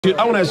Dude,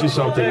 I want to ask you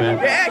something, man.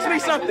 Yeah, ask me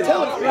something.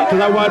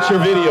 Because I watch your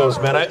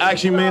videos, man. I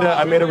actually made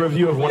a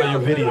review of one of your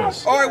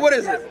videos. All right, what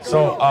is it?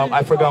 So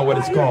I forgot what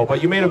it's called,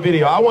 but you made a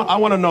video. I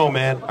want to know,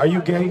 man. Are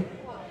you gay?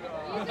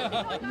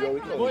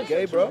 You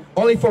gay, bro?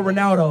 Only for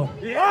Ronaldo.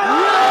 Yeah.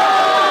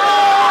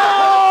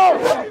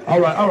 All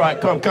right.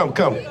 Come.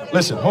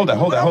 Listen, hold that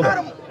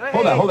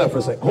for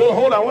a second.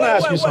 Hold on. I want to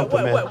ask you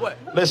something, man.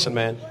 Listen,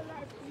 man.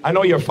 I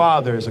know your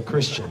father is a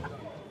Christian.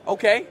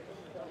 Okay.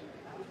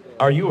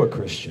 Are you a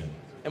Christian?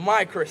 Am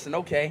I a Christian?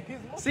 Okay.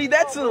 See,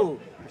 that's a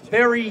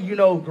very,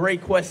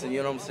 great question,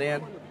 you know what I'm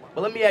saying? But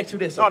let me ask you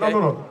this, okay?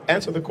 No.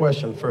 Answer the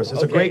question first.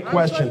 It's a great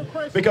question.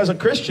 Because a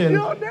Christian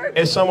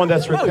is someone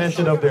that's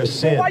repented of their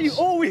sins,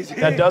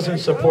 that doesn't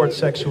support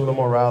sexual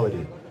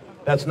immorality,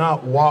 that's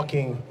not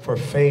walking for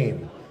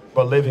fame,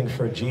 but living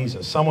for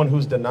Jesus. Someone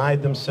who's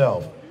denied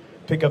themselves,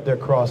 pick up their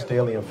cross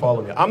daily and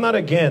follow me. I'm not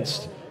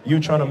against you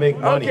trying to make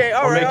money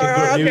or making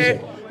good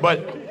music.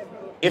 But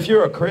if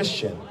you're a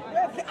Christian,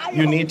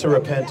 you need to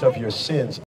repent of your sins.